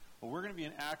Well, we're going to be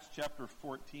in Acts chapter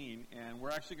 14, and we're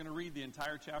actually going to read the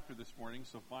entire chapter this morning.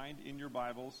 So find in your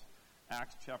Bibles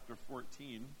Acts chapter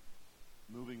 14,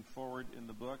 moving forward in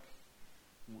the book.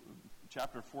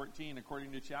 Chapter 14,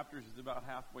 according to chapters, is about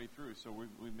halfway through, so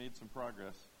we've made some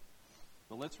progress.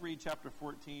 But let's read chapter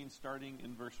 14, starting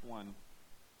in verse 1.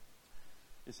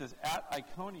 It says, "At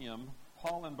Iconium,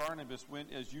 Paul and Barnabas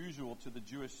went as usual to the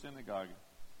Jewish synagogue.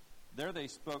 There they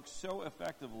spoke so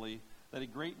effectively that a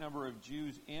great number of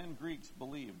Jews and Greeks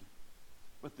believed.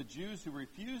 But the Jews who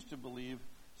refused to believe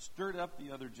stirred up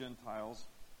the other Gentiles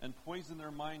and poisoned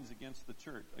their minds against the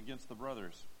church, against the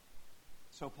brothers.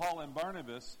 So Paul and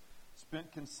Barnabas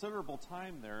spent considerable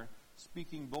time there,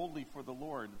 speaking boldly for the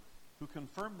Lord, who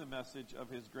confirmed the message of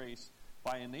his grace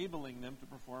by enabling them to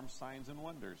perform signs and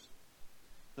wonders.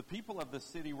 The people of the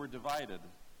city were divided.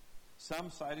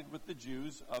 Some sided with the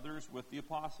Jews, others with the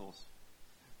apostles.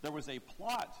 There was a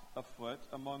plot afoot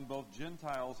among both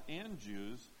Gentiles and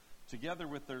Jews, together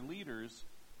with their leaders,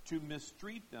 to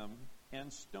mistreat them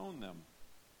and stone them.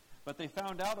 But they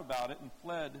found out about it and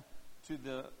fled to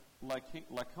the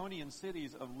Lycaonian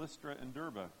cities of Lystra and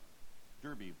Derbe,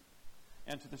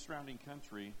 and to the surrounding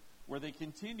country, where they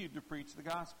continued to preach the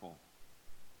gospel.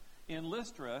 In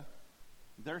Lystra,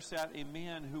 there sat a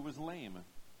man who was lame.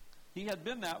 He had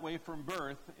been that way from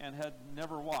birth and had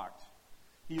never walked.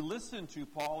 He listened to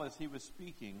Paul as he was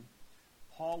speaking.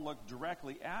 Paul looked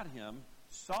directly at him,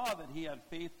 saw that he had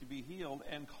faith to be healed,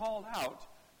 and called out,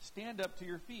 'Stand up to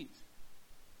your feet.'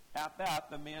 At that,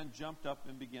 the man jumped up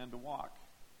and began to walk.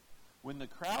 When the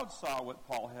crowd saw what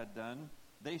Paul had done,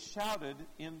 they shouted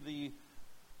in the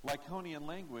Lycaonian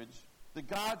language, 'The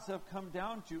gods have come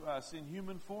down to us in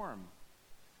human form.'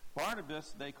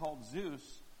 Barnabas they called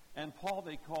Zeus, and Paul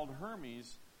they called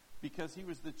Hermes, because he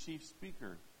was the chief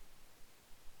speaker.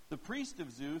 The priest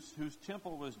of Zeus, whose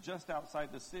temple was just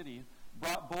outside the city,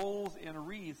 brought bowls and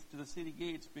wreaths to the city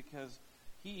gates because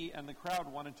he and the crowd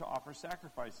wanted to offer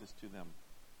sacrifices to them.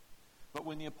 But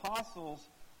when the apostles,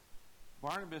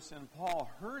 Barnabas and Paul,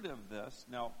 heard of this,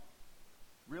 now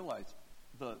realize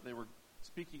they were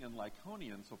speaking in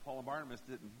Lycaonian, so Paul and Barnabas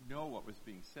didn't know what was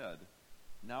being said.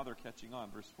 Now they're catching on,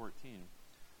 verse 14.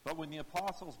 But when the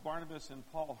apostles, Barnabas and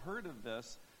Paul, heard of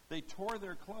this, they tore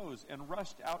their clothes and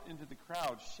rushed out into the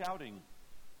crowd, shouting,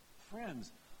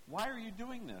 'Friends, why are you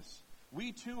doing this?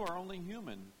 We too are only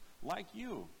human, like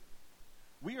you.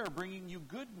 We are bringing you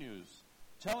good news,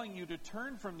 telling you to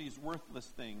turn from these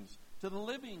worthless things to the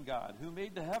living God, who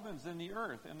made the heavens and the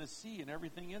earth and the sea and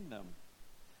everything in them.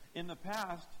 In the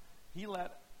past, he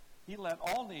let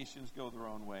all nations go their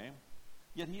own way,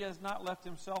 yet he has not left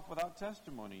himself without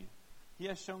testimony. He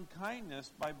has shown kindness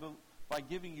by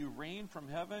giving you rain from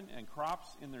heaven and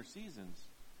crops in their seasons.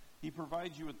 He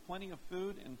provides you with plenty of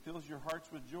food and fills your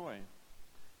hearts with joy.'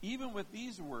 Even with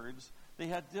these words, they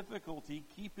had difficulty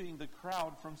keeping the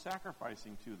crowd from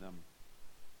sacrificing to them.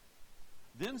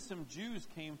 Then some Jews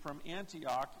came from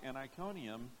Antioch and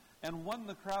Iconium and won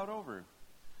the crowd over.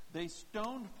 They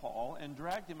stoned Paul and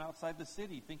dragged him outside the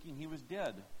city, thinking he was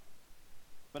dead.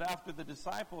 But after the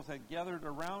disciples had gathered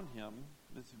around him,"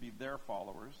 this would be their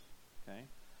followers,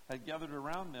 had gathered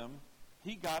around them,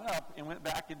 "he got up and went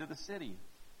back into the city.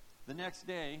 The next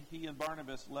day, he and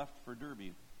Barnabas left for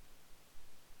Derbe.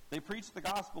 They preached the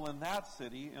gospel in that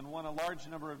city and won a large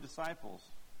number of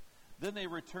disciples. Then they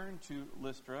returned to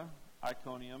Lystra,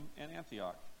 Iconium, and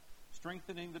Antioch,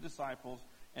 strengthening the disciples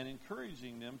and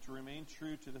encouraging them to remain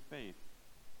true to the faith.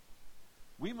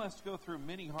 'We must go through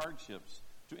many hardships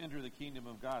to enter the kingdom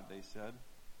of God,' they said.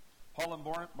 Paul and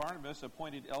Barnabas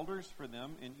appointed elders for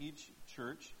them in each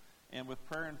church, and with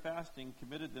prayer and fasting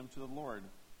committed them to the Lord,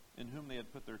 in whom they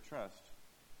had put their trust.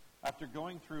 After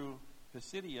going through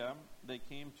Pisidia, they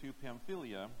came to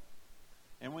Pamphylia,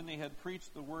 and when they had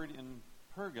preached the word in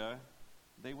Perga,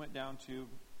 they went down to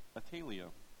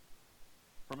Attalia.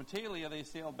 From Attalia, they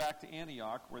sailed back to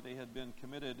Antioch, where they had been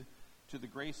committed to the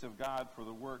grace of God for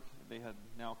the work they had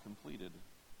now completed.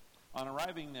 On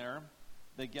arriving there,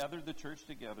 they gathered the church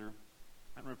together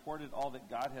and reported all that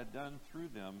God had done through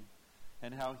them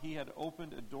and how he had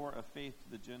opened a door of faith to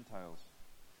the Gentiles.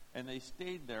 And they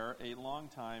stayed there a long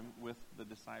time with the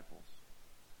disciples."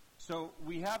 So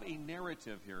we have a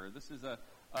narrative here. This is a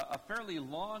fairly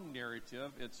long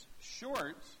narrative. It's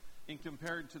short in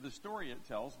compared to the story it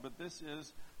tells, but this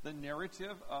is the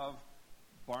narrative of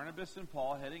Barnabas and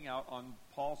Paul heading out on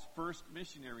Paul's first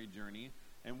missionary journey.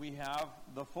 And we have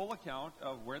the full account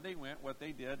of where they went, what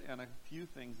they did, and a few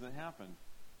things that happened.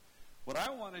 What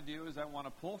I want to do is I want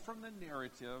to pull from the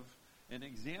narrative an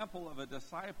example of a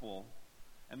disciple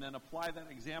and then apply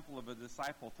that example of a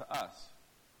disciple to us.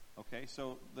 Okay,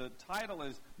 so the title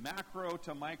is Macro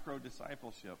to Micro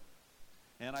Discipleship.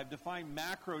 And I've defined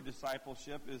macro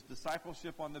discipleship as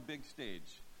discipleship on the big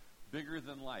stage, bigger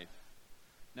than life.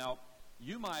 Now,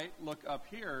 you might look up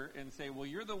here and say, well,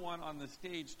 you're the one on the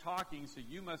stage talking, so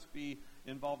you must be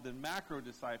involved in macro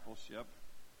discipleship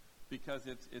because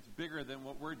it's bigger than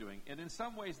what we're doing. And in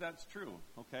some ways that's true,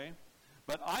 okay?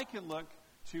 But I can look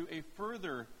to a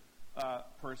further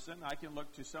person. I can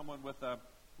look to someone with a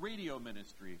radio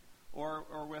ministry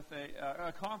or with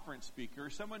a conference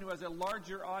speaker, someone who has a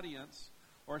larger audience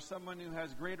or someone who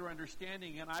has greater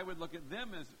understanding, and I would look at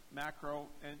them as macro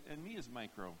and me as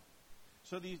micro.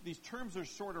 So these terms are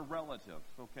sort of relative,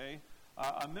 okay?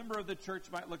 A member of the church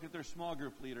might look at their small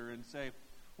group leader and say,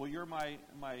 well, you're my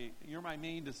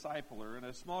main discipler. And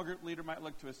a small group leader might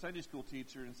look to a Sunday school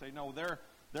teacher and say, no,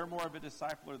 they're more of a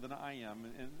discipler than I am.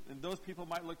 And those people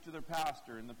might look to their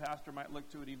pastor, and the pastor might look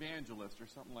to an evangelist or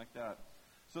something like that.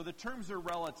 So the terms are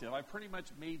relative. I pretty much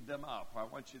made them up. I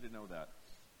want you to know that.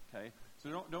 Okay?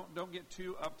 So don't get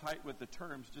too uptight with the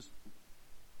terms. Just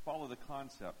follow the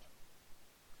concept.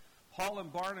 Paul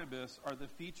and Barnabas are the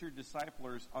featured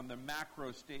disciplers on the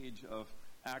macro stage of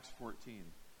Acts 14.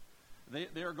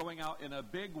 They are going out in a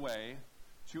big way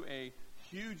to a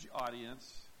huge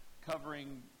audience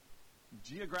covering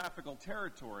geographical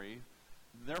territory.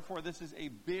 Therefore, this is a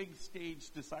big stage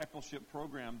discipleship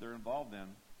program they're involved in.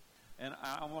 And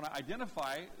I want to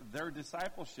identify their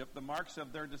discipleship, the marks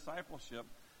of their discipleship,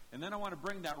 and then I want to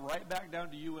bring that right back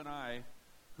down to you and I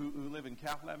who live in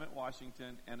Cathlamet,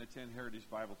 Washington, and attend Heritage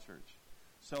Bible Church.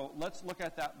 So let's look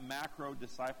at that macro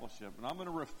discipleship. And I'm going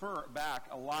to refer back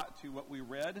a lot to what we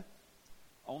read.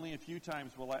 Only a few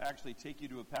times will I actually take you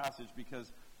to a passage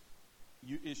because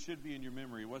it should be in your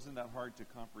memory. It wasn't that hard to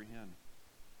comprehend.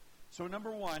 So number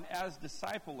one, as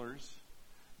disciplers,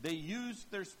 they use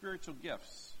their spiritual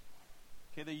gifts.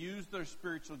 Okay, they use their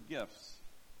spiritual gifts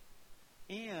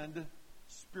and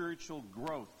spiritual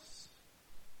growths,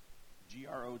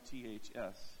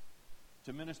 Groths,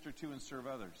 to minister to and serve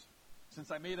others.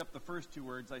 Since I made up the first two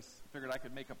words, I figured I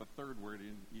could make up a third word,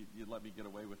 and you'd let me get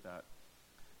away with that.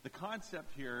 The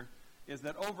concept here is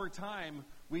that over time,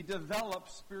 we develop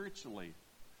spiritually,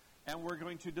 and we're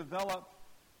going to develop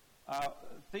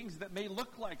things that may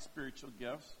look like spiritual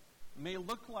gifts, may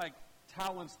look like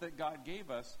talents that God gave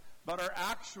us, but are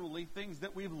actually things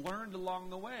that we've learned along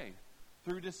the way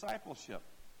through discipleship.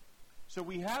 So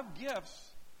we have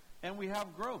gifts and we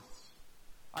have growths.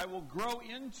 I will grow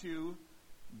into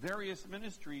various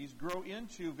ministries, grow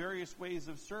into various ways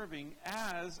of serving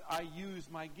as I use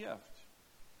my gift.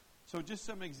 So just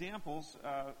some examples,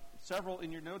 several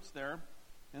in your notes there.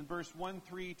 In verse 1,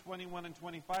 3, 21, and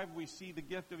 25, we see the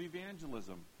gift of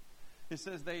evangelism. It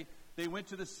says they went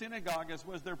to the synagogue as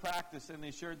was their practice, and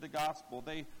they shared the gospel.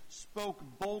 They spoke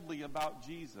boldly about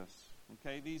Jesus.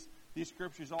 Okay, these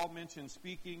scriptures all mention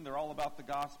speaking. They're all about the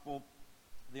gospel.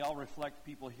 They all reflect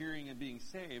people hearing and being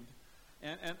saved.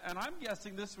 And I'm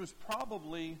guessing this was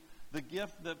probably the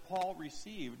gift that Paul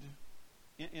received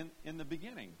in the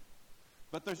beginning.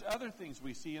 But there's other things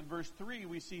we see. In verse 3,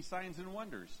 we see signs and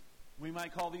wonders. We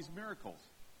might call these miracles.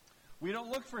 We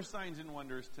don't look for signs and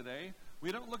wonders today.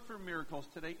 We don't look for miracles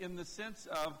today in the sense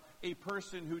of a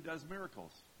person who does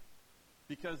miracles.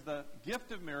 Because the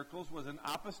gift of miracles was an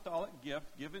apostolic gift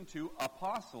given to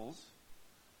apostles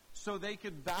so they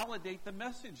could validate the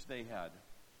message they had.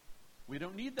 We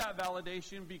don't need that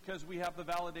validation because we have the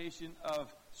validation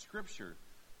of Scripture.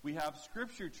 We have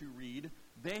Scripture to read.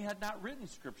 They had not written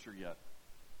Scripture yet.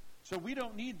 So we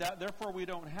don't need that, therefore we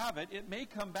don't have it. It may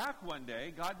come back one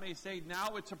day. God may say,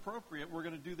 now it's appropriate. We're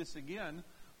going to do this again.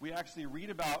 We actually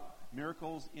read about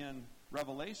miracles in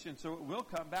Revelation, so it will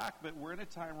come back, but we're in a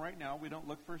time right now we don't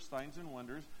look for signs and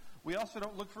wonders. We also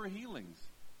don't look for healings.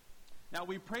 Now,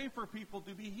 we pray for people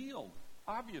to be healed,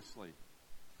 obviously,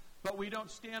 but we don't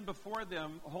stand before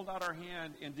them, hold out our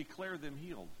hand, and declare them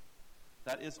healed.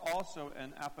 That is also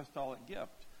an apostolic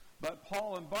gift. But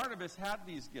Paul and Barnabas had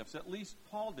these gifts. At least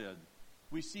Paul did.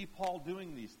 We see Paul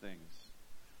doing these things.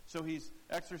 So he's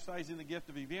exercising the gift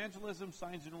of evangelism,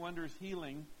 signs and wonders,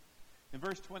 healing. In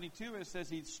verse 22, it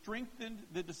says he strengthened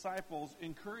the disciples,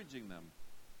 encouraging them.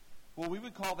 Well, we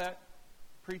would call that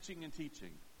preaching and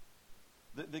teaching.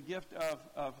 The gift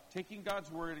of taking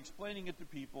God's word, explaining it to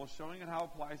people, showing it how it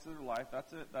applies to their life,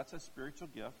 that's a spiritual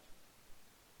gift.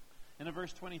 And in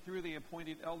verse 23, they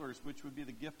appointed elders, which would be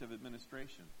the gift of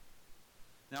administration.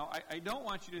 Now, I don't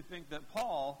want you to think that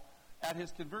Paul, at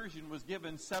his conversion, was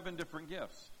given 7 different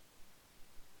gifts.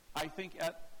 I think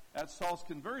at Saul's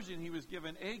conversion, he was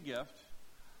given a gift.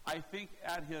 I think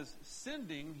at his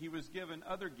sending, he was given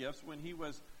other gifts when he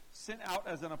was sent out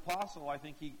as an apostle, I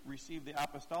think he received the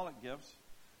apostolic gifts,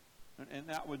 and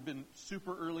that would have been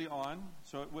super early on,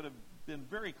 so it would have been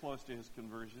very close to his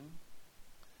conversion.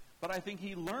 But I think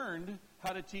he learned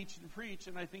how to teach and preach,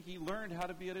 and I think he learned how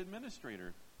to be an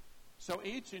administrator. So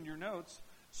H in your notes,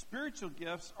 spiritual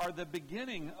gifts are the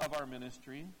beginning of our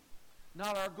ministry,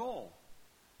 not our goal.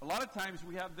 A lot of times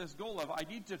we have this goal of, I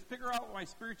need to figure out what my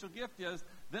spiritual gift is,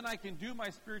 then I can do my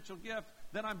spiritual gift,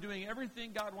 then I'm doing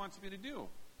everything God wants me to do.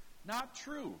 Not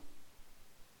true.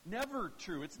 Never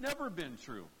true. It's never been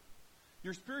true.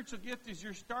 Your spiritual gift is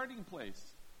your starting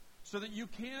place so that you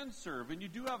can serve, and you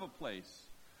do have a place,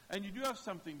 and you do have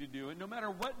something to do. And no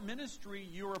matter what ministry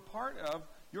you're a part of,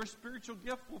 your spiritual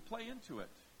gift will play into it.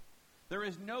 There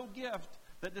is no gift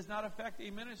that does not affect a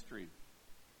ministry.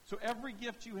 So every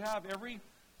gift you have,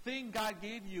 everything God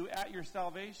gave you at your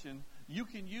salvation, you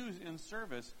can use in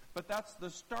service, but that's the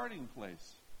starting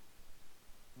place.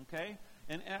 Okay?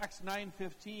 In Acts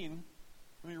 9:15,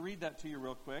 let me read that to you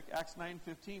real quick. Acts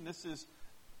 9:15, this is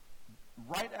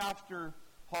right after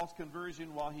Paul's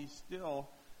conversion while he's still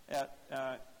at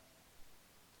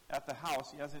the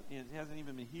house. He hasn't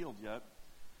even been healed yet.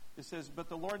 It says, "But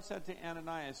the Lord said to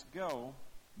Ananias, 'Go,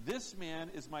 this man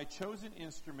is my chosen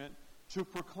instrument to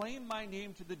proclaim my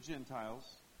name to the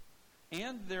Gentiles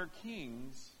and their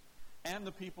kings and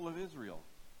the people of Israel.'"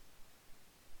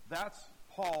 That's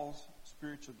Paul's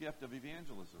spiritual gift of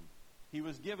evangelism. He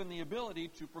was given the ability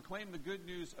to proclaim the good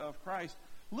news of Christ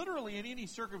literally in any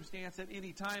circumstance at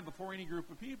any time before any group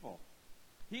of people.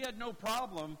 He had no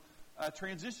problem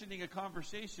transitioning a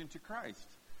conversation to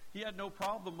Christ. He had no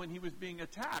problem when he was being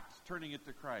attacked turning it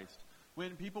to Christ.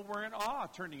 When people were in awe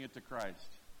turning it to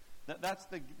Christ. That's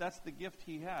the gift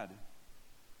he had.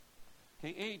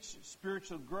 Okay, H,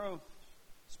 spiritual growths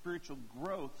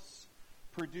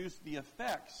produce the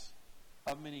effects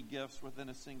of many gifts within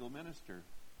a single minister.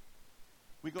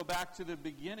 We go back to the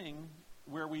beginning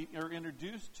where we are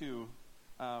introduced to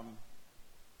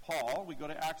Paul. We go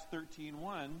to Acts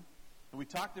 13:1, and we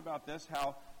talked about this,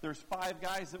 how there's 5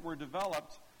 guys that were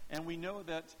developed, and we know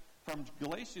that from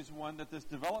Galatians 1 that this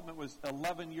development was an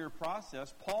 11-year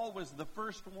process. Paul was the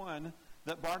first one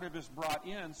that Barnabas brought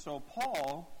in, so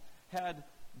Paul had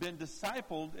been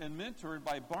discipled and mentored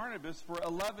by Barnabas for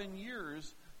 11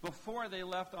 years before they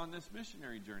left on this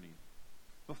missionary journey,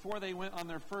 before they went on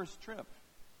their first trip.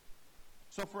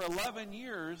 So for 11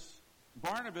 years,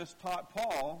 Barnabas taught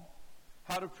Paul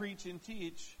how to preach and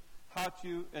teach, how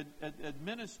to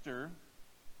administer,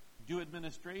 do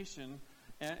administration,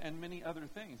 and many other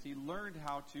things. He learned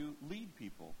how to lead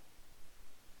people.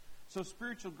 So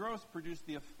spiritual growth produced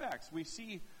the effects. We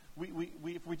see,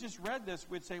 if we just read this,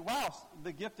 we'd say, wow,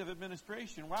 the gift of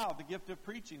administration, wow, the gift of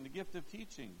preaching, the gift of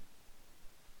teaching.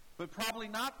 But probably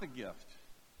not the gift,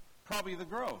 probably the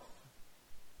growth.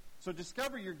 So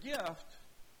discover your gift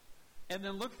and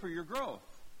then look for your growth.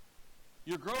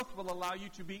 Your growth will allow you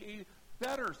to be a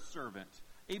better servant,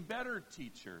 a better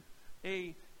teacher,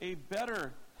 a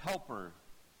better helper.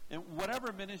 In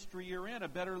whatever ministry you're in, a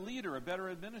better leader, a better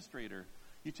administrator.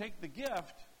 You take the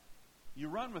gift, you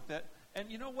run with it, and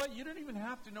you know what? You don't even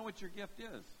have to know what your gift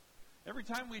is. Every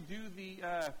time we do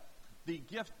the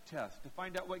gift test to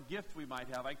find out what gift we might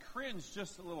have, I cringe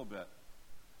just a little bit.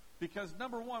 Because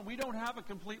number one, we don't have a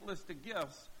complete list of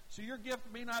gifts, so your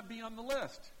gift may not be on the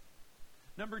list.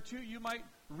 Number two, you might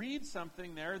read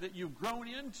something there that you've grown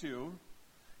into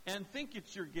and think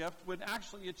it's your gift when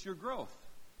actually it's your growth.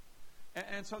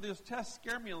 And so those tests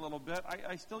scare me a little bit.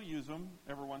 I still use them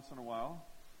every once in a while,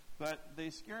 but they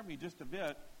scare me just a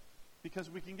bit because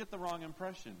we can get the wrong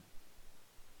impression.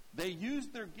 They use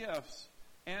their gifts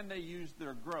and they use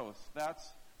their growth. That's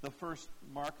the first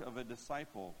mark of a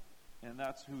disciple, and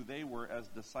that's who they were as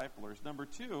disciplers. Number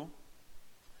two,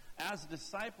 as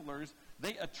disciplers,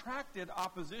 they attracted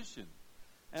opposition.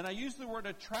 And I use the word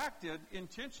attracted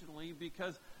intentionally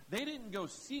because they didn't go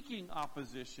seeking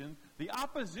opposition. The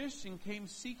opposition came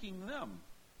seeking them.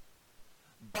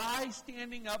 By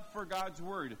standing up for God's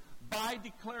word, by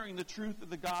declaring the truth of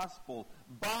the gospel,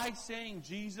 by saying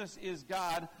Jesus is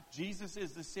God, Jesus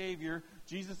is the Savior,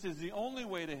 Jesus is the only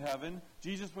way to heaven,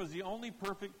 Jesus was the only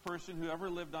perfect person who ever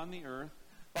lived on the earth.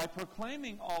 By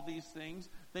proclaiming all these things,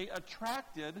 they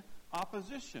attracted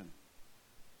opposition.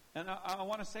 And I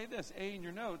want to say this, A, in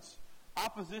your notes,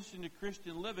 opposition to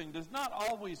Christian living does not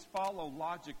always follow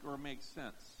logic or make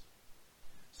sense.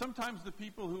 Sometimes the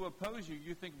people who oppose you,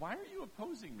 you think, why are you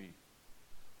opposing me?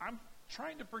 I'm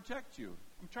trying to protect you.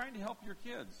 I'm trying to help your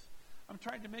kids. I'm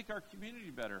trying to make our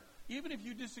community better. Even if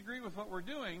you disagree with what we're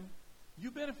doing,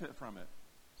 you benefit from it.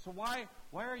 So why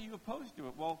are you opposed to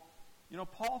it? Well,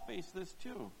 Paul faced this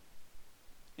too.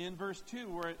 in verse 2,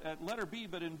 we're at letter B,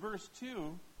 but in verse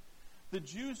 2, the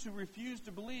Jews who refused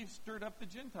to believe stirred up the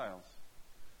Gentiles.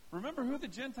 Remember who the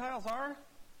Gentiles are?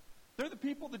 They're the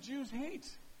people the Jews hate.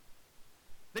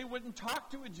 They wouldn't talk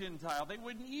to a Gentile. They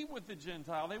wouldn't eat with a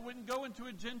Gentile. They wouldn't go into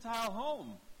a Gentile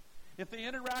home. If they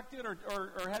interacted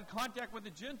or had contact with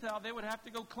a Gentile, they would have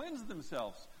to go cleanse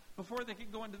themselves before they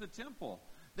could go into the temple.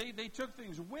 They took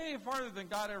things way farther than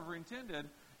God ever intended,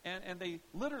 and they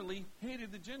literally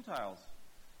hated the Gentiles.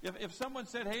 If someone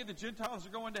said, hey, the Gentiles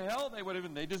are going to hell,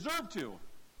 they deserve to.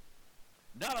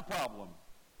 Not a problem.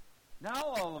 Now,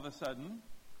 all of a sudden,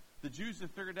 the Jews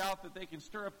have figured out that they can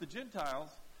stir up the Gentiles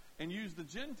and use the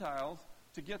Gentiles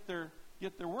to get their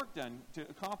work done, to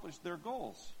accomplish their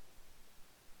goals.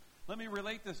 Let me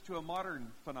relate this to a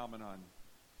modern phenomenon.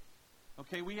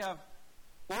 Okay, we have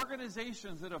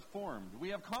organizations that have formed. We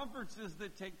have conferences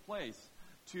that take place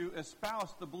to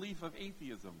espouse the belief of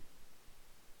atheism.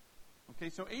 Okay,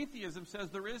 so atheism says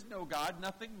there is no God,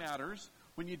 nothing matters.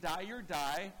 When you die, you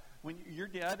die. When you're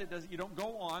dead, you don't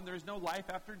go on. There's no life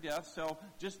after death, so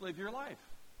just live your life.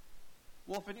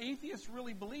 Well, if an atheist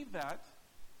really believed that,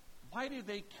 why do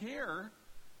they care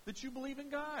that you believe in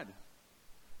God?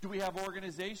 Do we have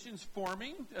organizations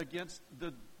forming against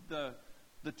the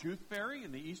Tooth Fairy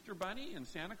and the Easter Bunny and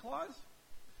Santa Claus?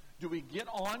 Do we get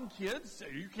on kids, say,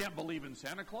 you can't believe in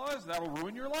Santa Claus, that'll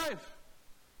ruin your life?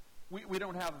 We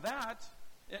don't have that.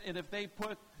 And if they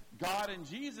put God and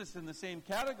Jesus in the same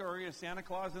category as Santa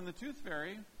Claus and the Tooth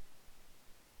Fairy,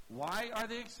 why are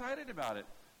they excited about it?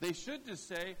 They should just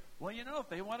say, well, if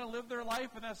they want to live their life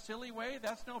in that silly way,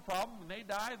 that's no problem. When they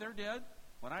die, they're dead.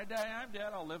 When I die, I'm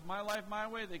dead. I'll live my life my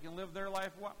way. They can live their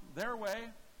life their way.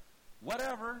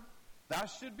 Whatever. That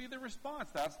should be the response.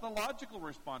 That's the logical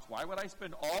response. Why would I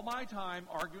spend all my time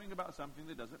arguing about something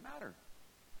that doesn't matter?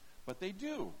 But they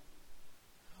do.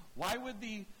 Why would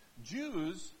the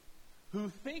Jews who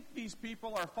think these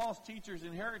people are false teachers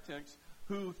and heretics,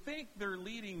 who think they're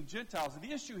leading Gentiles, and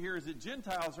the issue here is that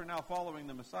Gentiles are now following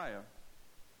the Messiah.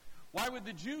 Why would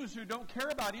the Jews who don't care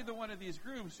about either one of these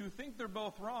groups, who think they're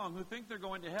both wrong, who think they're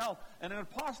going to hell, and an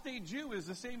apostate Jew is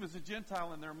the same as a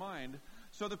Gentile in their mind,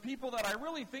 so the people that I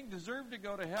really think deserve to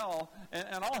go to hell,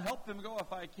 and I'll help them go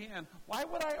if I can, why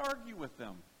would I argue with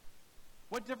them?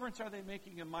 What difference are they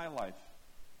making in my life?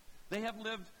 They have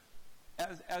lived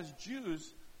as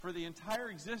Jews for the entire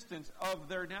existence of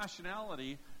their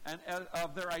nationality and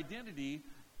of their identity,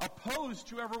 opposed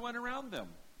to everyone around them.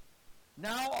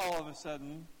 Now, all of a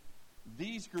sudden,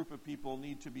 these group of people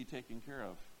need to be taken care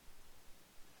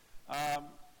of.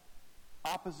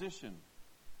 Opposition.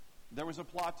 There was a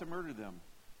plot to murder them.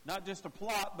 Not just a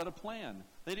plot, but a plan.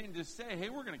 They didn't just say, hey,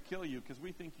 we're going to kill you because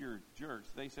we think you're jerks.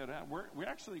 They said,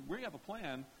 we have a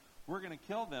plan. We're going to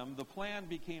kill them. The plan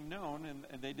became known,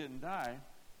 and they didn't die.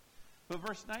 But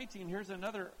verse 19, here's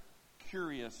another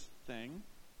curious thing.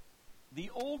 The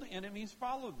old enemies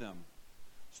followed them,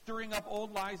 stirring up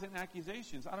old lies and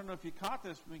accusations. I don't know if you caught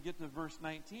this when we get to verse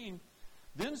 19.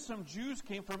 Then some Jews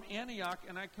came from Antioch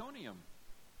and Iconium.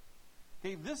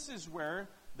 Okay, this is where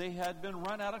they had been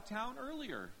run out of town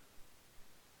earlier.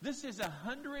 This is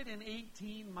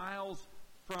 118 miles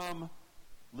from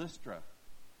Lystra.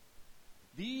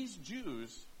 These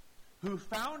Jews who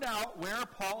found out where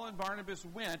Paul and Barnabas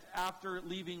went after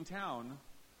leaving town,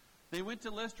 they went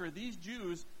to Lystra. These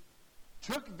Jews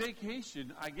took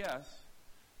vacation, I guess,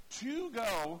 to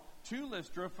go to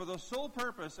Lystra for the sole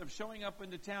purpose of showing up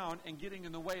into town and getting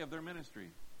in the way of their ministry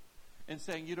and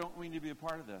saying, you don't need to be a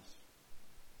part of this.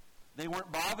 They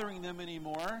weren't bothering them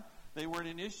anymore. They weren't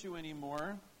an issue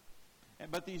anymore.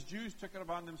 But these Jews took it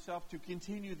upon themselves to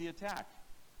continue the attack.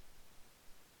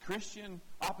 Christian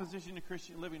opposition to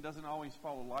Christian living doesn't always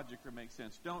follow logic or make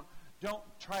sense. Don't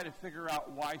try to figure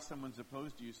out why someone's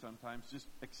opposed to you sometimes. Just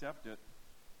accept it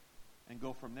and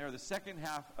go from there. The second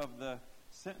half of the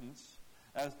sentence,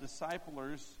 as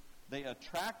disciplers, they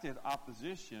attracted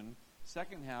opposition.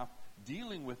 Second half,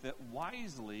 dealing with it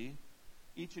wisely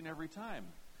each and every time.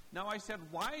 Now, I said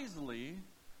wisely,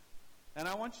 and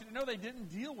I want you to know they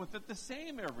didn't deal with it the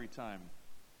same every time.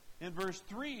 In verse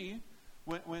 3,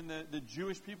 when the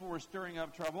Jewish people were stirring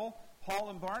up trouble, Paul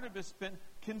and Barnabas spent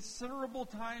considerable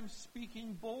time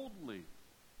speaking boldly.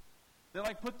 They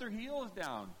put their heels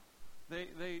down.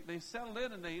 They settled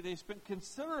in and they spent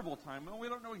considerable time. Well, we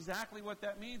don't know exactly what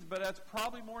that means, but that's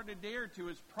probably more than a day or two.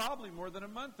 It's probably more than a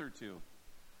month or two.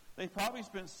 They probably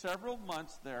spent several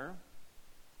months there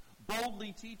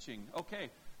boldly teaching.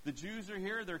 Okay, the Jews are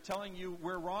here. They're telling you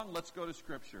we're wrong. Let's go to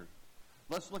Scripture.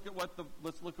 Let's look at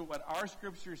what our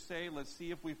Scriptures say. Let's see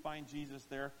if we find Jesus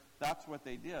there. That's what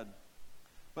they did.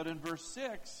 But in verse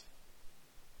 6,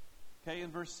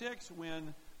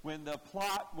 when when the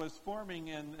plot was forming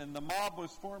and the mob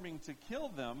was forming to kill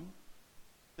them,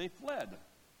 they fled.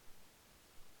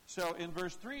 So in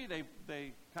verse 3,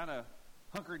 they kind of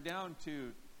hunkered down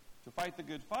to fight the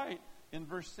good fight. In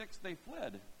verse 6, they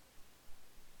fled.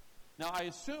 Now, I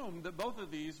assume that both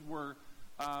of these were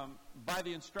by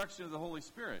the instruction of the Holy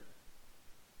Spirit.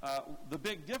 The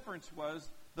big difference was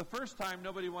the first time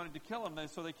nobody wanted to kill him,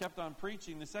 so they kept on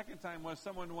preaching. The second time was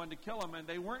someone wanted to kill him, and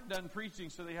they weren't done preaching,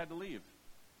 so they had to leave.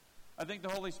 I think the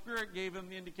Holy Spirit gave them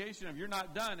the indication of, you're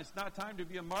not done. It's not time to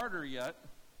be a martyr yet.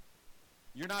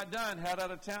 You're not done. Head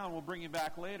out of town. We'll bring you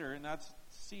back later. And that's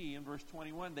C in verse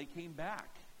 21. They came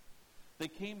back. They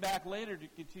came back later to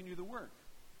continue the work.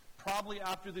 Probably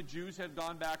after the Jews had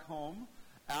gone back home,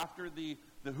 after the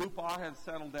hoopah had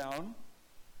settled down,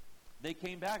 they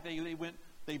came back.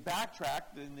 They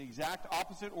backtracked in the exact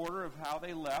opposite order of how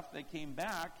they left. They came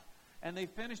back, and they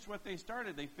finished what they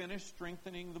started. They finished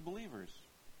strengthening the believers.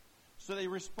 So they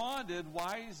responded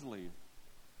wisely.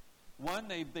 One,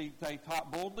 they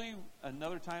taught boldly.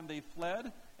 Another time they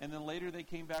fled, and then later they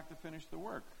came back to finish the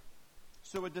work.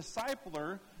 So a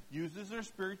discipler uses their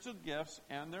spiritual gifts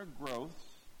and their growths.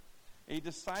 A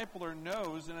discipler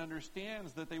knows and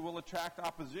understands that they will attract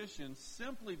opposition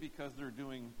simply because they're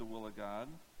doing the will of God,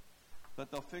 but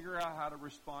they'll figure out how to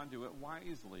respond to it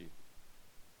wisely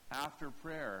after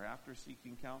prayer, after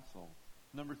seeking counsel.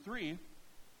 Number 3,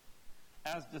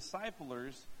 as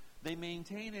disciplers, they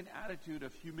maintain an attitude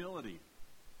of humility.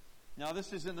 Now,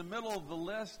 this is in the middle of the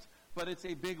list, but it's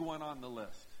a big one on the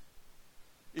list.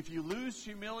 If you lose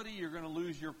humility, you're going to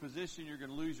lose your position, you're going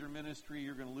to lose your ministry,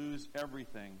 you're going to lose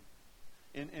everything.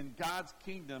 In God's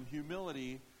kingdom,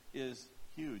 humility is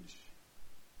huge.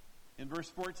 In verse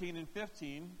 14 and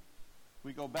 15,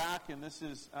 we go back, and this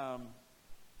is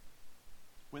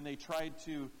when they tried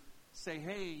to say,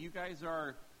 hey, you guys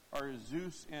are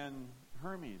Zeus and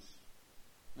Hermes.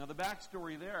 Now, the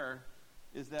backstory there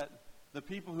is that the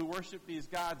people who worship these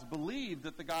gods believed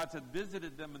that the gods had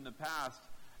visited them in the past,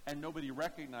 and nobody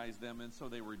recognized them, and so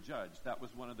they were judged. That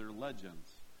was one of their legends.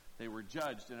 They were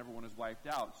judged, and everyone was wiped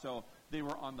out. So they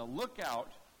were on the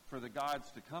lookout for the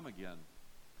gods to come again.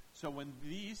 So when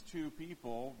these two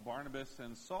people, Barnabas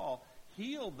and Saul,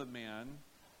 healed the man,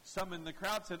 some in the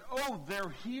crowd said, oh,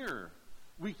 they're here.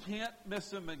 We can't miss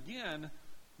them again.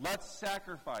 Let's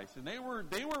sacrifice. And they were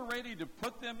ready to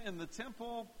put them in the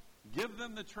temple, give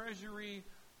them the treasury,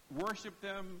 worship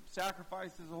them,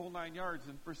 sacrifices the whole 9 yards.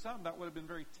 And for some, that would have been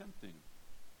very tempting.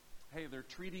 Hey, they're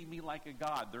treating me like a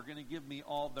god. They're going to give me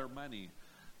all their money.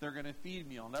 They're going to feed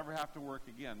me. I'll never have to work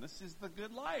again. This is the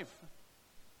good life.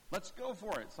 Let's go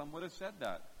for it. Some would have said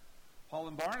that. Paul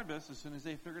and Barnabas, as soon as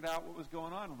they figured out what was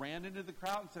going on, ran into the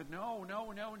crowd and said,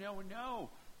 no.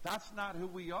 That's not who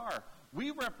we are.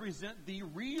 We represent the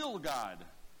real God,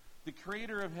 the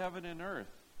creator of heaven and earth.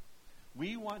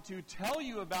 We want to tell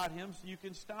you about him so you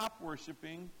can stop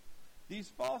worshiping these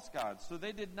false gods. So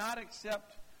they did not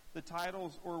accept the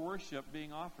titles or worship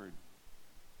being offered.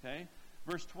 Okay?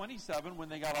 Verse 27, when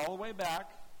they got all the way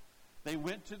back, they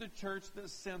went to the church that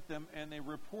sent them and they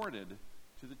reported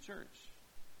to the church.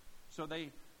 So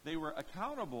they were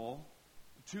accountable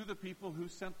to the people who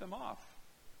sent them off.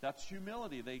 That's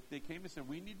humility. They came and said,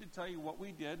 we need to tell you what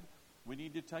we did. We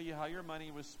need to tell you how your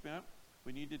money was spent.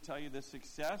 We need to tell you the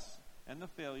success and the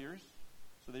failures.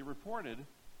 So they reported.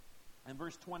 And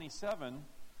verse 27,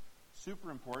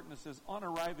 super important, it says, on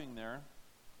arriving there,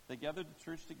 they gathered the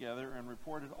church together and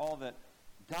reported all that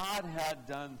God had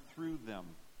done through them.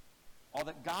 All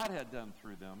that God had done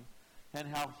through them, and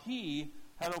how he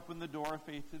had opened the door of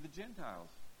faith to the Gentiles.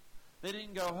 They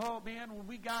didn't go, oh man, when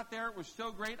we got there, it was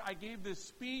so great. I gave this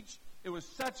speech. It was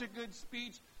such a good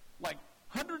speech. Like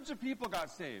hundreds of people got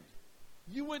saved.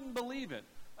 You wouldn't believe it.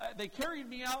 They carried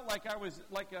me out like I was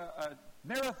like a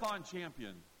marathon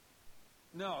champion.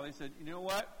 No, they said, you know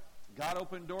what? God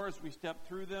opened doors. We stepped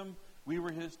through them. We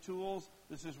were his tools.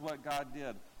 This is what God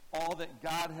did. All that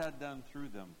God had done through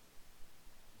them.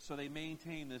 So they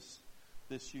maintained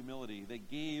this humility. They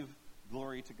gave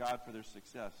glory to God for their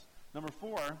success. Number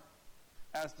 4,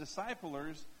 as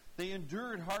disciplers, they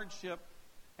endured hardship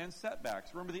and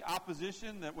setbacks. Remember the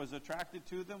opposition that was attracted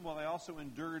to them? Well, they also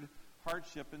endured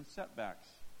hardship and setbacks.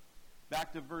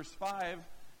 Back to verse 5,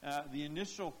 the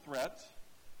initial threat,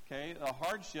 okay, a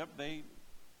hardship, they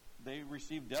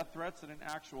received death threats and an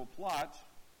actual plot.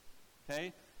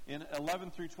 Okay, in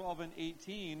 11 through 12 and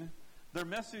 18, their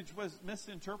message was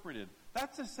misinterpreted.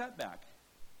 That's a setback.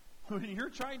 When you're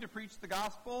trying to preach the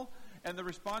gospel and the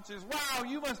response is, wow,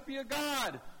 you must be a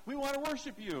god. We want to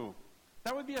worship you.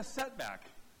 That would be a setback.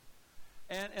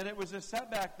 And it was a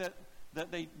setback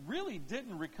that they really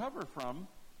didn't recover from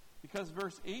Because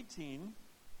verse 18,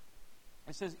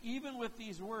 it says, even with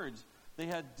these words, they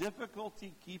had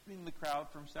difficulty keeping the crowd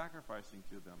from sacrificing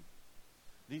to them.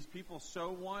 These people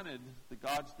so wanted the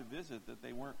gods to visit that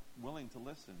they weren't willing to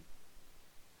listen.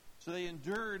 So they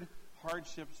endured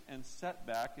hardships and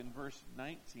setback. In verse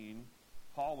 19,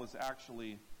 Paul was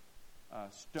actually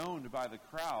stoned by the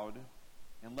crowd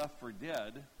and left for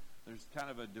dead. There's kind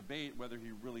of a debate whether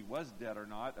he really was dead or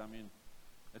not. I mean,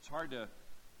 it's hard to...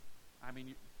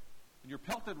 you're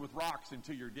pelted with rocks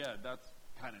until you're dead. That's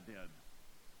kind of dead.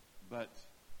 But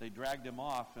they dragged him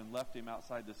off and left him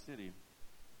outside the city.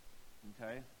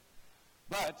 Okay?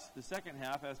 But the second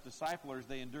half, as disciplers,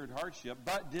 they endured hardship,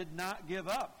 but did not give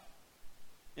up.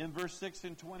 In verse 6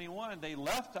 and 21, they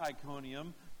left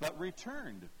Iconium, but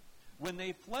returned. When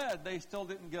they fled, they still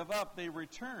didn't give up. They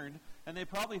returned, and they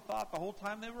probably thought the whole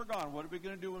time they were gone, what are we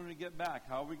going to do when we get back?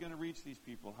 How are we going to reach these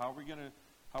people? How are we going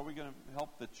to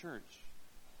help the church?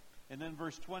 And then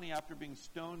verse 20, after being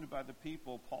stoned by the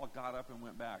people, Paul got up and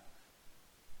went back.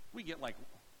 We get like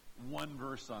one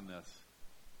verse on this.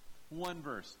 One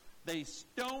verse. They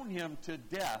stone him to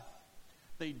death.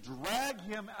 They drag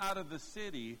him out of the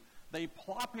city. They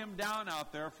plop him down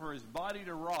out there for his body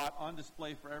to rot on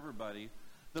display for everybody.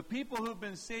 The people who've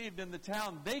been saved in the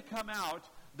town, they come out.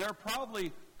 They're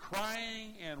probably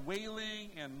crying and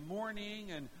wailing and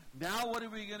mourning. And now what are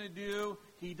we going to do?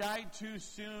 He died too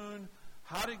soon.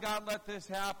 How did God let this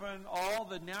happen? All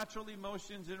the natural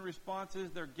emotions and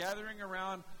responses, they're gathering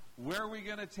around. Where are we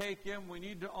going to take him? We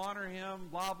need to honor him,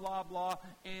 blah, blah, blah.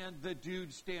 And the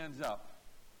dude stands up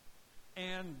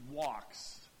and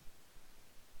walks.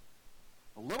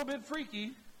 A little bit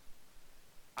freaky.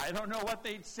 I don't know what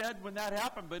they'd said when that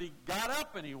happened, but he got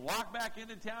up and he walked back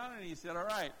into town and he said, all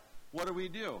right, what do we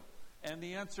do? And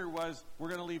the answer was, we're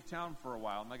going to leave town for a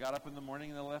while. And they got up in the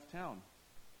morning and they left town.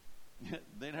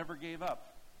 They never gave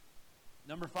up.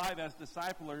 Number 5, as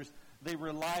disciplers, they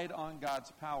relied on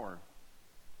God's power.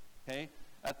 Okay?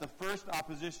 At the first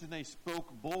opposition, they spoke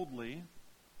boldly.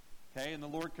 Okay? And the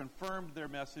Lord confirmed their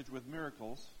message with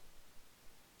miracles.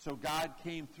 So God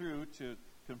came through to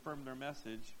confirm their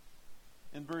message.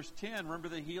 In verse 10, remember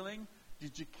the healing?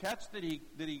 Did you catch that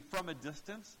he from a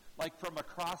distance, like from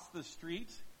across the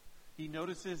street, he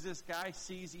notices this guy,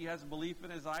 sees he has belief in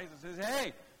his eyes, and says,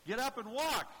 hey, get up and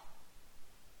walk.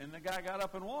 And the guy got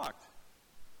up and walked.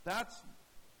 That's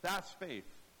faith.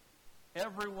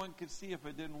 Everyone could see if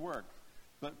it didn't work.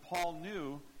 But Paul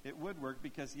knew it would work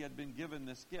because he had been given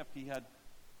this gift. He had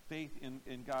faith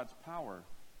in God's power.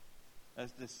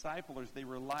 As disciplers, they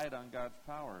relied on God's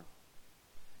power.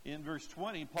 In verse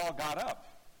 20, Paul got up.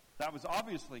 That was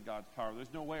obviously God's power.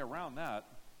 There's no way around that.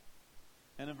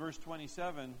 And in verse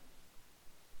 27,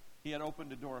 he had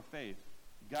opened a door of faith.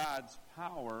 God's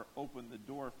power opened the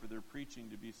door for their preaching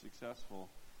to be successful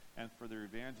and for their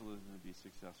evangelism to be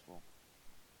successful.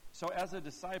 So as a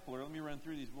discipler, let me run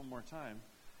through these one more time.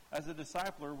 As a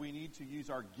discipler, we need to use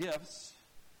our gifts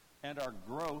and our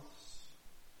growths.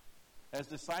 As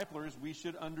disciplers, we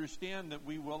should understand that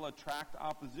we will attract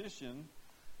opposition,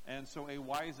 and so a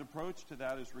wise approach to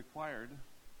that is required.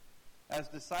 As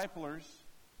disciplers,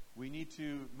 we need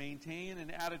to maintain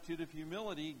an attitude of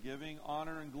humility, giving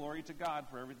honor and glory to God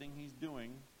for everything He's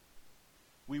doing.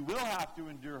 We will have to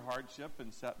endure hardship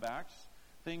and setbacks.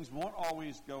 Things won't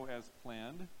always go as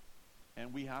planned,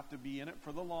 and we have to be in it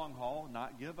for the long haul,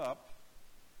 not give up.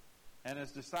 And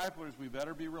as disciplers, we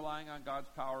better be relying on God's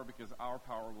power because our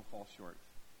power will fall short.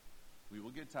 We will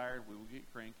get tired. We will get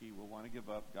cranky. We'll want to give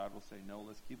up. God will say, no,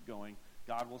 let's keep going.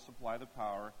 God will supply the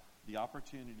power, the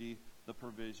opportunity, the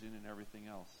provision, and everything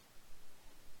else.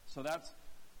 So that's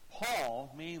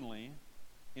Paul, mainly,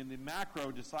 in the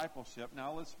macro discipleship.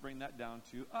 Now let's bring that down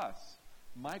to us,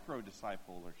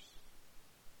 micro-disciplers.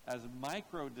 As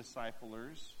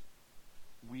micro-disciplers,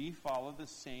 we follow the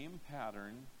same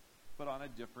pattern, but on a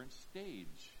different stage.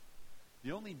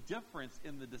 The only difference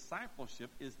in the discipleship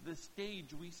is the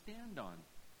stage we stand on.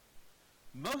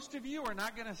 Most of you are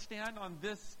not going to stand on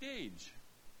this stage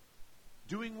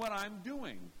doing what I'm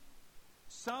doing.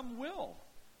 Some will.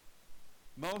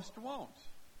 Most won't.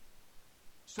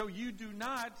 So you do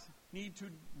not need to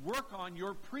work on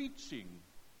your preaching.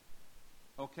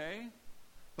 Okay?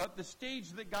 But the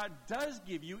stage that God does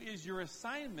give you is your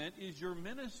assignment, is your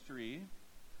ministry,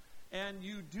 and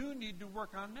you do need to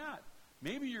work on that.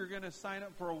 Maybe you're going to sign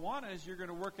up for Awanas, you're going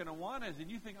to work in Awanas,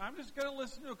 and you think, I'm just going to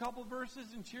listen to a couple verses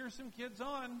and cheer some kids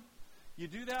on. You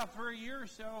do that for a year or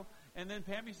so, and then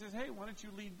Pammy says, hey, why don't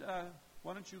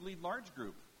you lead large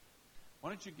group?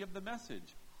 Why don't you give the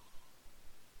message?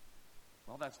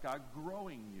 Well, that's God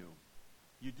growing you.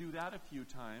 You do that a few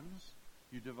times,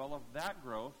 you develop that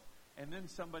growth, and then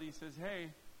somebody says, hey,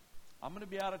 I'm going to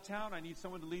be out of town. I need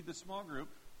someone to lead the small group.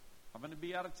 I'm going to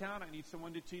be out of town. I need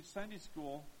someone to teach Sunday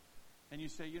school. And you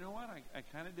say, you know what? I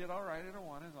kind of did all right at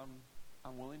Awanas.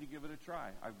 I'm willing to give it a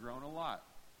try. I've grown a lot.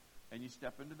 And you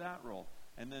step into that role.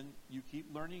 And then you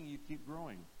keep learning, you keep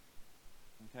growing.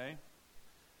 Okay?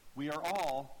 We are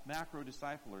all macro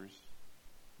disciplers.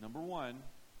 Number one,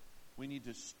 we need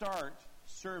to start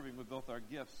serving with both our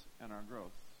gifts and our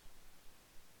growth.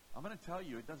 I'm going to tell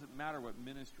you, it doesn't matter what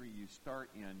ministry you start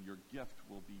in, your gift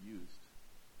will be used.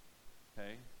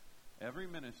 Okay? Every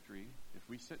ministry, if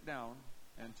we sit down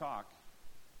and talk,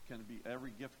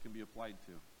 every gift can be applied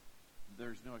to.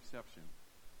 There's no exception.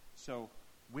 So,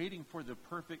 waiting for the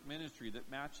perfect ministry that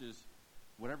matches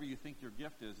whatever you think your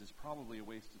gift is probably a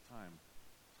waste of time.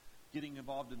 Getting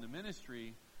involved in the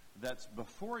ministry that's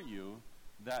before you,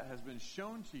 that has been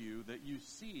shown to you, that you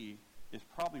see, is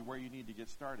probably where you need to get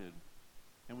started.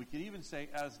 And we could even say,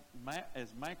 as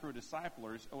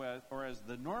micro-disciplers, or as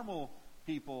the normal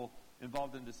people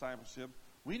involved in discipleship,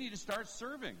 we need to start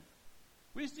serving.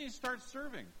 We just need to start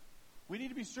serving. We need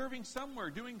to be serving somewhere,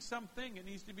 doing something. It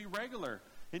needs to be regular.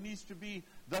 It needs to be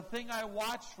the thing I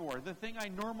watch for, the thing I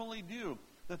normally do,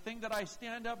 the thing that I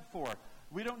stand up for.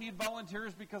 We don't need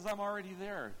volunteers because I'm already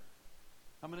there.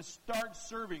 I'm going to start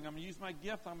serving. I'm going to use my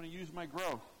gift. I'm going to use my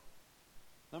growth.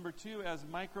 Number two, as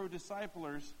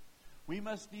micro-disciplers, we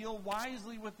must deal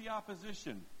wisely with the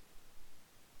opposition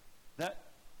that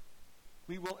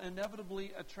we will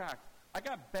inevitably attract. I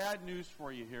got bad news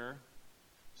for you here.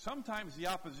 Sometimes the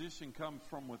opposition comes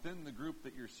from within the group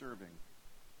that you're serving.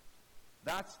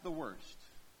 That's the worst.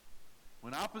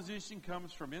 When opposition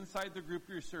comes from inside the group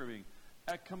you're serving,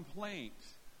 a complaint,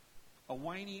 a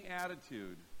whiny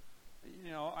attitude.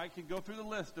 You know, I could go through the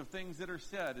list of things that are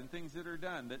said and things that are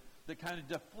done that kind of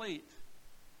deflate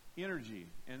energy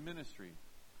and ministry.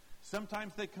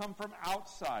 Sometimes they come from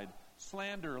outside.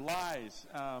 Slander, lies,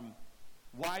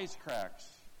 wisecracks.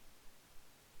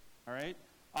 All right?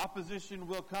 Opposition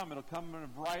will come. It'll come in a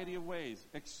variety of ways.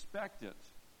 Expect it.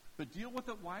 But deal with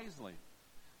it wisely.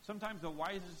 Sometimes the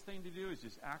wisest thing to do is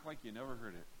just act like you never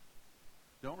heard it.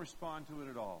 Don't respond to it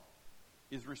at all.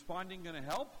 Is responding going to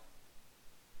help?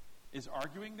 Is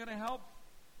arguing going to help?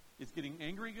 Is getting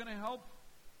angry going to help?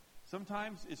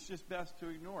 Sometimes it's just best to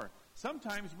ignore.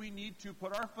 Sometimes we need to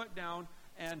put our foot down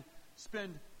and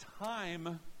spend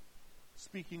time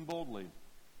speaking boldly.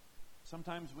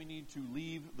 Sometimes we need to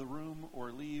leave the room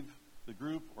or leave the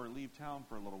group or leave town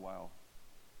for a little while.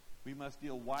 We must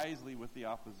deal wisely with the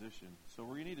opposition. So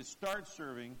we need to start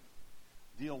serving,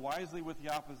 deal wisely with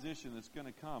the opposition that's going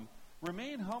to come.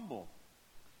 Remain humble.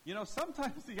 You know,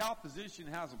 sometimes the opposition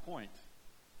has a point.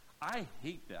 I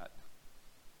hate that.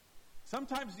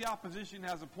 Sometimes the opposition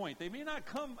has a point. They may not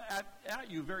come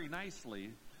at you very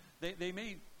nicely. They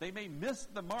may miss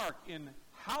the mark in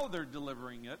how they're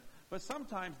delivering it, but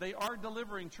sometimes they are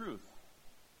delivering truth.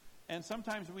 And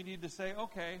sometimes we need to say,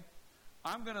 okay,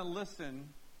 I'm going to listen,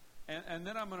 and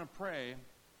then I'm going to pray,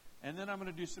 and then I'm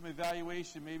going to do some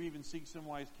evaluation, maybe even seek some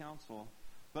wise counsel.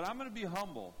 But I'm going to be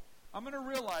humble. I'm going to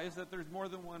realize that there's more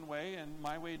than one way, and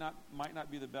my way might not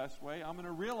be the best way. I'm going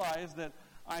to realize that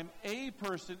I'm a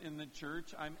person in the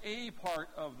church. I'm a part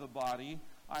of the body.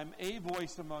 I'm a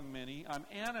voice among many. I'm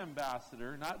an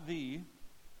ambassador, not the.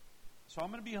 So I'm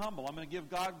going to be humble. I'm going to give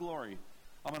God glory.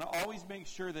 I'm going to always make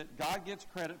sure that God gets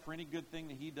credit for any good thing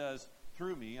that He does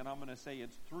through me, and I'm going to say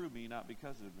it's through me, not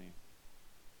because of me.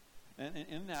 And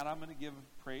in that, I'm going to give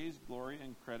praise, glory,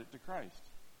 and credit to Christ.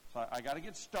 So I got to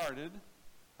get started.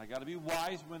 I got to be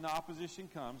wise when the opposition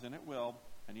comes, and it will.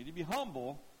 I need to be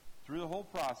humble through the whole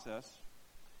process.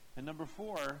 And number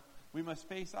 4, we must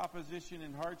face opposition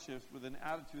and hardships with an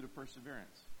attitude of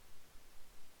perseverance.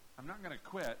 I'm not going to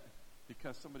quit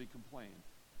because somebody complained.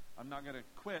 I'm not going to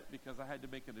quit because I had to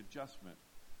make an adjustment.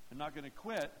 I'm not going to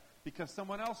quit because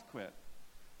someone else quit.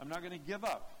 I'm not going to give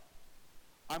up.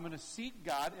 I'm going to seek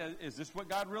God. Is this what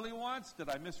God really wants? Did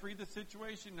I misread the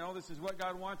situation? No, this is what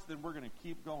God wants. Then we're going to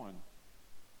keep going.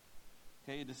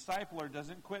 Okay, a discipler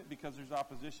doesn't quit because there's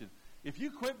opposition. If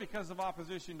you quit because of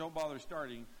opposition, don't bother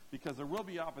starting, because there will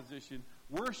be opposition.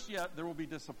 Worse yet, there will be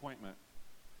disappointment.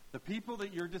 The people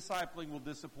that you're discipling will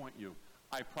disappoint you.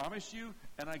 I promise you,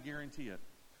 and I guarantee it.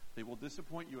 They will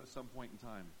disappoint you at some point in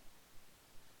time.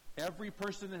 Every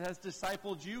person that has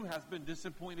discipled you has been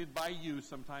disappointed by you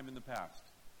sometime in the past.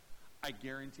 I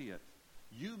guarantee it.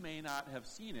 You may not have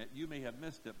seen it. You may have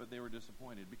missed it, but they were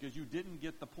disappointed because you didn't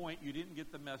get the point. You didn't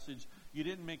get the message. You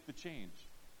didn't make the change.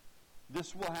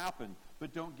 This will happen,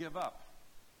 but don't give up.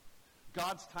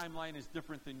 God's timeline is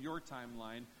different than your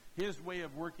timeline. His way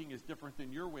of working is different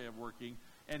than your way of working.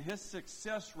 And his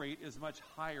success rate is much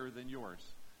higher than yours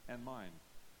and mine.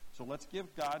 So let's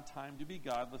give God time to be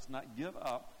God. Let's not give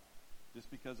up just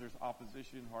because there's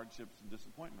opposition, hardships, and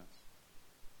disappointments.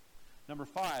 Number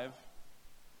 5,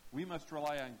 we must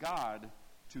rely on God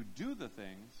to do the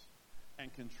things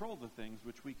and control the things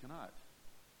which we cannot.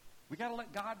 We got to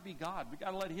let God be God. We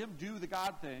got to let him do the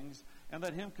God things and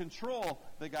let him control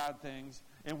the God things,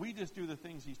 and we just do the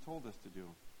things he's told us to do.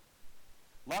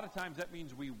 A lot of times that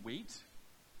means we wait.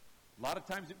 A lot of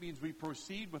times it means we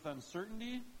proceed with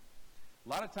uncertainty. A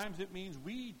lot of times it means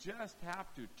we just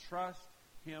have to trust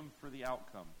him for the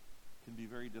outcome. It can be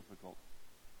very difficult.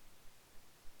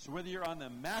 So whether you're on the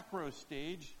macro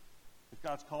stage, if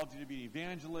God's called you to be an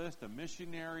evangelist, a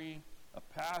missionary, a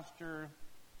pastor,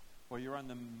 or you're on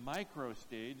the micro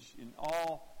stage in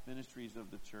all ministries of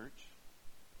the church,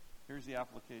 here's the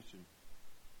application.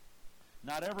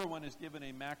 Not everyone is given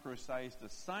a macro-sized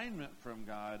assignment from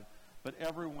God, but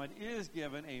everyone is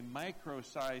given a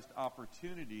micro-sized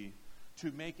opportunity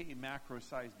to make a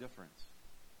macro-sized difference.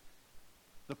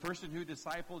 The person who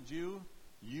discipled you,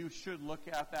 you should look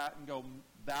at that and go,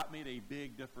 that made a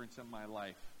big difference in my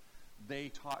life. They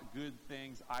taught good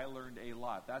things. I learned a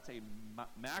lot. That's a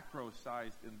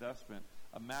macro-sized investment,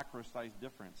 a macro-sized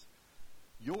difference.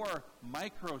 Your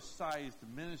micro-sized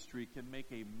ministry can make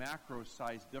a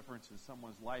macro-sized difference in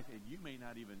someone's life, and you may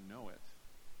not even know it.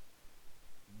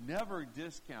 Never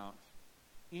discount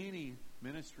any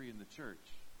ministry in the church,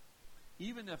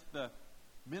 even if the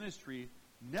ministry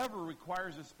never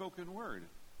requires a spoken word.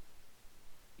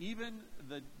 Even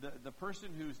the person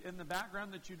who's in the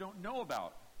background that you don't know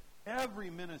about. Every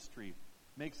ministry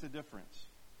makes a difference.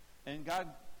 And God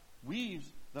weaves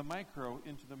the micro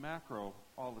into the macro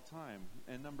all the time.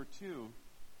 And number 2,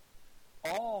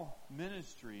 all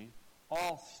ministry,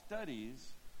 all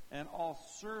studies, and all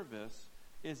service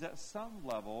is at some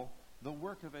level the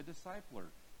work of a discipler.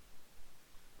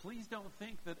 Please don't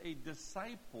think that a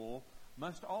disciple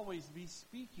must always be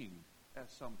speaking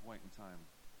at some point in time.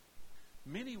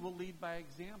 Many will lead by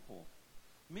example.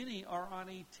 Many are on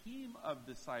a team of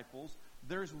disciples.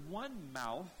 There's one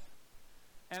mouth,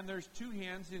 and there's 2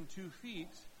 hands and 2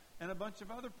 feet, and a bunch of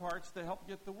other parts that help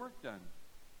get the work done.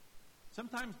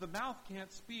 Sometimes the mouth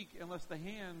can't speak unless the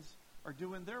hands are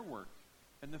doing their work,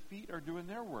 and the feet are doing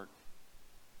their work.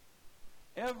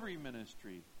 Every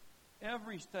ministry,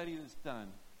 every study that's done,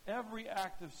 every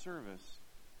act of service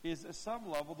is at some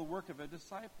level the work of a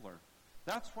discipler.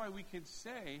 That's why we can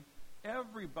say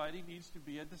everybody needs to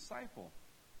be a disciple.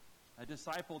 A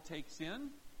disciple takes in,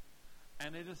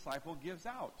 and a disciple gives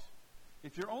out.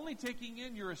 If you're only taking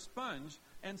in, you're a sponge,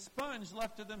 and sponge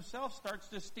left to themselves starts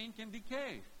to stink and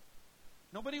decay.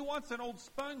 Nobody wants an old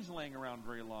sponge laying around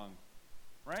very long,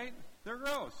 right? They're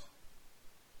gross.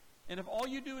 And if all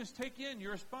you do is take in,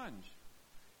 you're a sponge.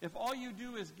 If all you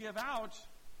do is give out,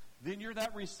 then you're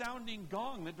that resounding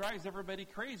gong that drives everybody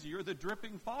crazy. You're the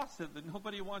dripping faucet that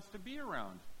nobody wants to be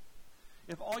around.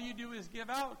 If all you do is give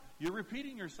out, you're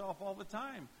repeating yourself all the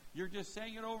time. You're just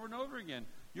saying it over and over again.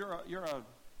 You're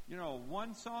a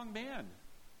one-song band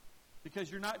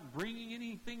because you're not bringing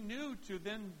anything new to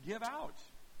then give out.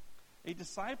 A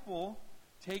disciple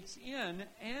takes in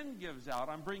and gives out.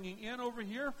 I'm bringing in over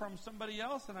here from somebody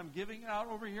else, and I'm giving out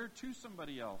over here to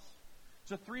somebody else.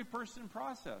 It's a 3-person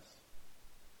process.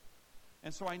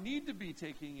 And so I need to be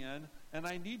taking in, and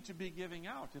I need to be giving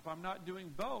out. If I'm not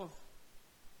doing both,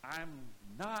 I'm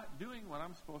not doing what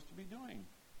I'm supposed to be doing.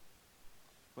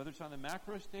 Whether it's on the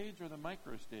macro stage or the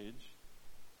micro stage,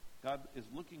 God is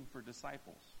looking for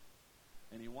disciples.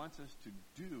 And he wants us to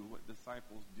do what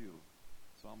disciples do.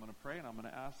 So I'm going to pray, and I'm going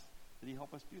to ask that he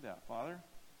help us do that. Father,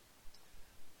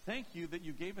 thank you that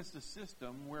you gave us a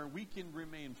system where we can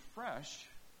remain fresh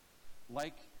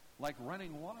like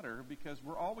running water, because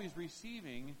we're always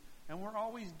receiving and we're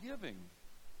always giving.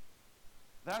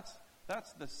 That's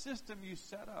the system you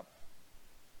set up.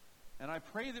 And I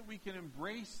pray that we can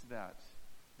embrace that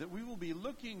we will be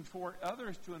looking for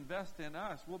others to invest in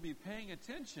us. We'll be paying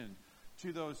attention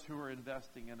to those who are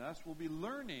investing in us. We'll be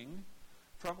learning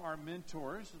from our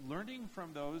mentors, learning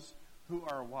from those who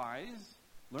are wise,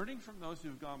 learning from those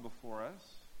who've gone before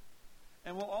us.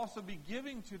 And we'll also be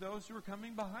giving to those who are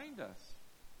coming behind us.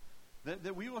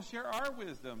 That we will share our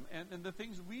wisdom and the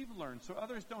things we've learned, so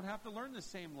others don't have to learn the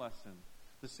same lesson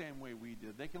the same way we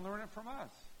did. They can learn it from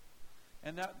us.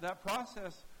 And that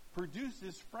process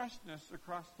produces freshness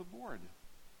across the board.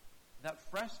 That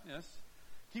freshness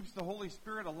keeps the Holy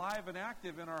Spirit alive and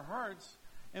active in our hearts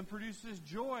and produces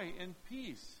joy and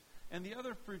peace and the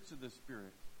other fruits of the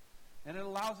Spirit. And it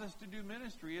allows us to do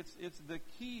ministry. It's the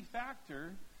key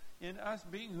factor in us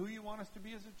being who you want us to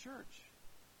be as a church.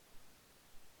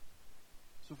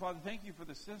 So, Father, thank you for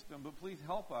the system, but please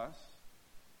help us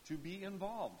to be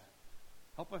involved.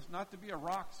 Help us not to be a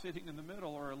rock sitting in the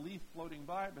middle or a leaf floating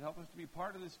by, but help us to be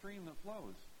part of the stream that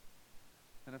flows.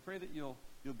 And I pray that you'll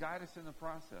guide us in the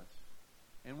process.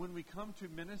 And when we come to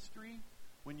ministry,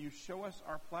 when you show us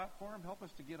our platform, help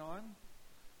us to get on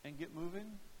and get moving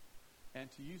and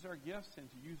to use our gifts and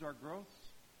to use our growth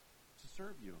to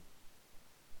serve you.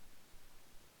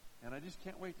 And I just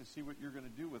can't wait to see what you're going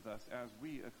to do with us as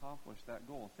we accomplish that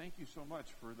goal. Thank you so much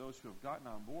for those who have gotten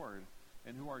on board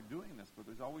and who are doing this, but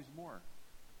there's always more.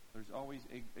 There's always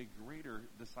a greater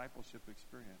discipleship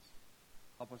experience.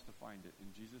 Help us to find it.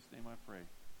 In Jesus' name I pray.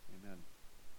 Amen.